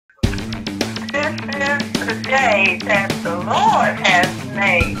the day that the Lord has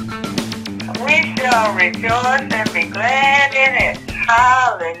made. We shall rejoice and be glad in it.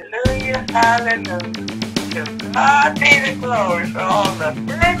 Hallelujah, hallelujah. To God be the glory for all the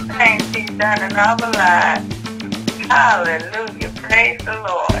good things He's done in our lives. Hallelujah, praise the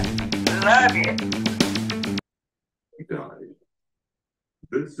Lord. Love you. He died.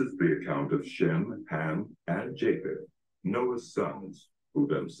 This is the account of Shem, Ham, and Japheth, Noah's sons, who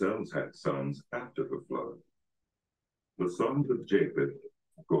themselves had sons after the flood. The sons of Japheth,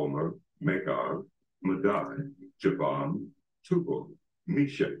 Gomer, Magog, Madai, Javan, Tubal,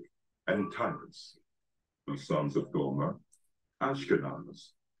 Meshach, and Tiras. The sons of Gomer, Ashkenaz,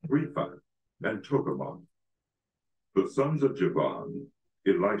 Rephath, and Togarmah. The sons of Javan,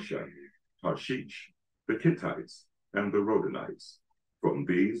 Elisha, Tarshish, the Kittites, and the Rodanites. From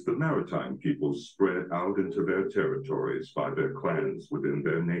these, the maritime peoples spread out into their territories by their clans within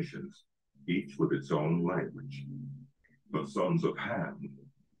their nations, each with its own language. The sons of Ham,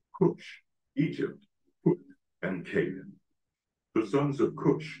 Cush, Egypt, Put, and Canaan. The sons of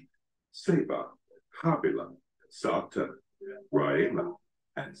Cush, Seba, Havilah, Sabta, Raela,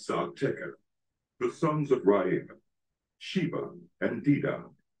 and Sabteker. The sons of Raela, Sheba, and Dedan.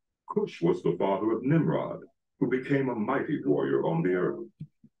 Cush was the father of Nimrod, who became a mighty warrior on the earth.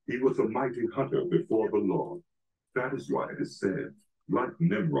 He was a mighty hunter before the Lord. That is why it is said, like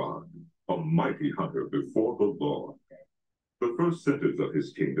Nimrod, a mighty hunter before the Lord. The first centers of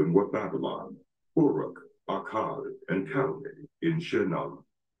his kingdom were Babylon, Uruk, Akkad, and Calneh in Shinar.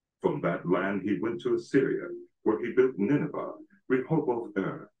 From that land he went to Assyria, where he built Nineveh,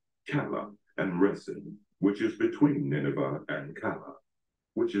 Rehoboth-er, Calah, and Resen, which is between Nineveh and Calah,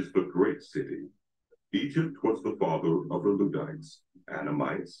 which is the great city. Egypt was the father of the Ludites,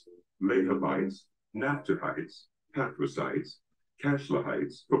 Anamites, Lehabites, Naphtuhites, Pathrusites,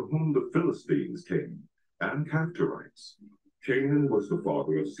 Cashlahites, from whom the Philistines came, and Caphtorites. Canaan was the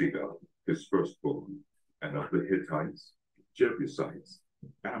father of Sidon, his firstborn, and of the Hittites, Jebusites,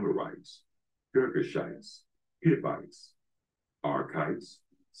 Amorites, Girgashites, Hivites, Archites,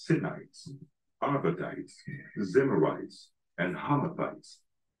 Sinites, Arvadites, Zemarites, and Hamathites.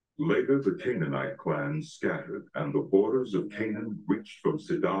 Later, the Canaanite clans scattered, and the borders of Canaan reached from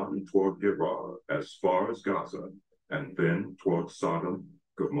Sidon toward Gerar as far as Gaza, and then toward Sodom,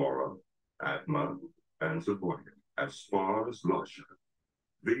 Gomorrah, Admah, and Zeboiim, as far as Lasha.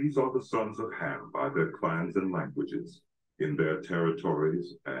 These are the sons of Ham by their clans and languages, in their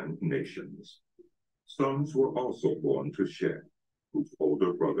territories and nations. Sons were also born to Shem, whose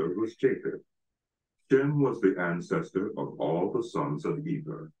older brother was Japheth. Shem was the ancestor of all the sons of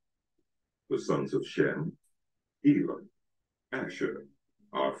Eber. The sons of Shem, Elam, Asher,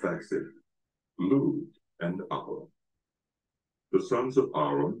 Arphaxad, Lud, and Aram. The sons of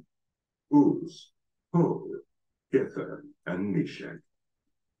Aram, Uz, Hod, Gether, and Meshach.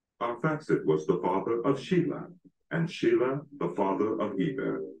 Arphaxad was the father of Shelah, and Shelah the father of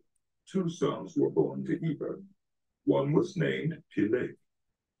Eber. Two sons were born to Eber. One was named Peleg,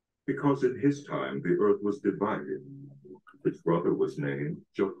 because in his time the earth was divided. His brother was named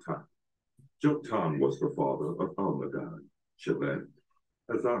Joktan. Joktan was the father of Almadad, Sheleph,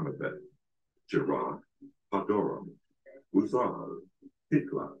 Azarmaveth, Jerah, Hadoram, Uzal,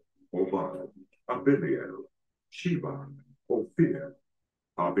 Thikla, Obad, Abimael, Sheba, Ophir,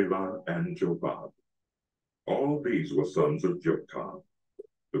 Havilah, and Jobab. All these were sons of Joktan.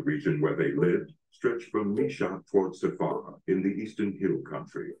 The region where they lived stretched from Meshach toward Sephara in the eastern hill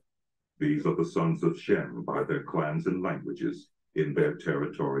country. These are the sons of Shem by their clans and languages, in their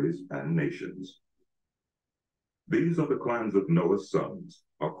territories and nations. These are the clans of Noah's sons,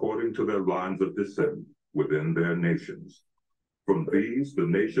 according to their lines of descent within their nations. From these, the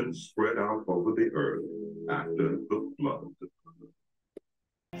nations spread out over the earth after the flood.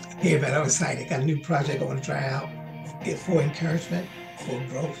 Hey, everybody, I'm excited. Got a new project I want to try out for encouragement, for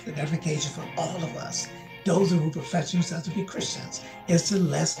growth, and edification for all of us. Those who profess themselves to be Christians, is to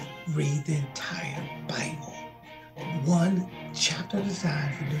let's read the entire Bible. One chapter at a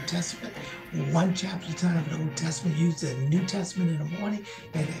time for the New Testament, one chapter at a time for the Old Testament. Use the New Testament in the morning,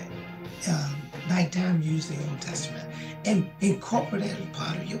 and at nighttime use the Old Testament. And incorporate it as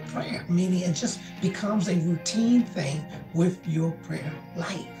part of your prayer, meaning it just becomes a routine thing with your prayer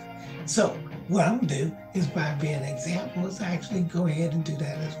life. So what I'm gonna do is, by being an example, is actually go ahead and do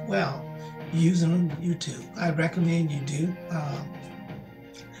that as well, using YouTube. I recommend you do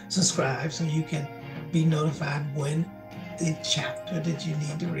subscribe so you can be notified when the chapter that you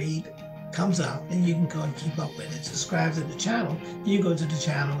need to read comes up, and you can go and keep up with it. Subscribe to the channel. You go to the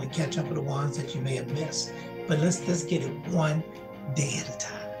channel and catch up with the ones that you may have missed. But let's get it one day at a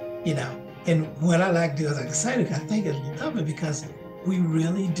time. You know, And what I like to do is I decided, I think I love it because we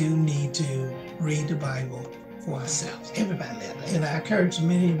really do need to read the Bible for ourselves. Everybody does. And I encourage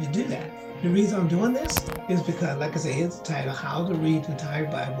many of you to do that. The reason I'm doing this is because, like I said, here's the title, How to Read the Entire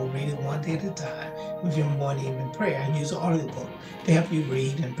Bible, Read It One Day at a Time with your morning evening prayer, and use an audiobook to help you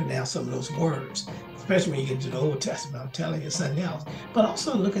read and pronounce some of those words, especially when you get to the Old Testament. I'm telling you something else. But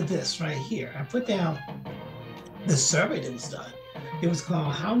also look at this right here. I put down the survey that was done. It was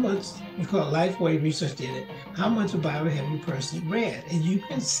called it's called Lifeway Research did it. How much of the Bible have you personally read? And you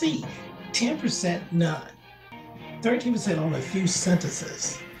can see 10% none, 13% only a few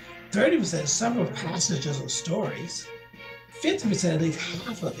sentences, 30% several passages or stories, 50% at least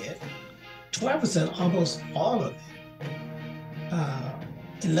half of it, 12% almost all of it,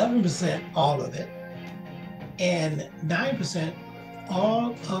 11% all of it, and 9%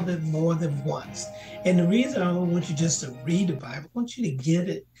 all of it more than once. And the reason I don't want you just to read the Bible, I want you to get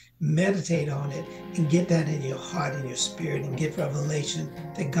it, meditate on it, and get that in your heart and your spirit, and get revelation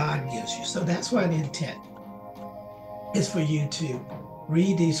that God gives you. So that's why the intent is for you to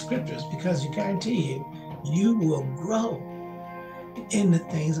read these scriptures, because I guarantee you will grow in the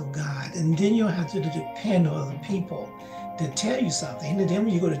things of God. And then you don't have to depend on other people to tell you something. And then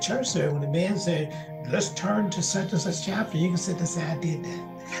when you go to church service, when the man said, let's turn to such and such chapter, you can sit there and say, I did that.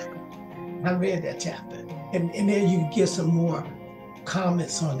 I read that chapter. And then you can get some more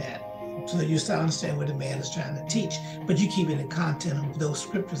comments on that, so that you start to understand what the man is trying to teach. But you keep it in content of those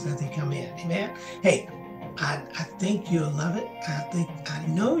scriptures as they come in. Amen. Hey, I think you'll love it. I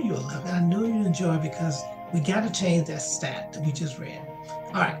know you'll love it. I know you'll enjoy it, because we got to change that stat that we just read.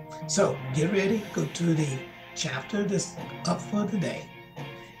 All right, so get ready. Go to the chapter that's up for today.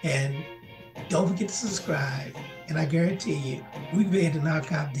 And don't forget to subscribe. And I guarantee you, we'll be able to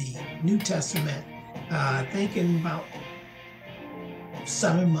knock out the New Testament, I think in about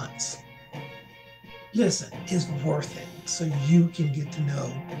 7 months. Listen, it's worth it, so you can get to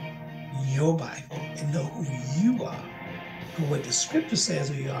know your Bible and know who you are. But what the scripture says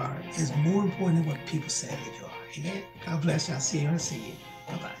who you are is more important than what people say that you are. Amen. God bless you. I'll see you when I see you.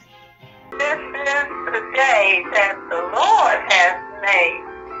 Bye-bye. This is the day that the Lord has made.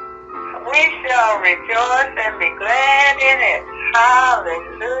 We shall rejoice and be glad in it.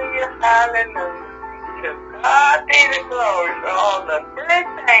 Hallelujah, hallelujah. To God be the glory for all the good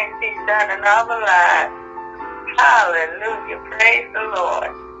things He's done in our lives. Hallelujah, praise the Lord.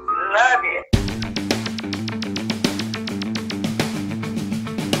 Love you.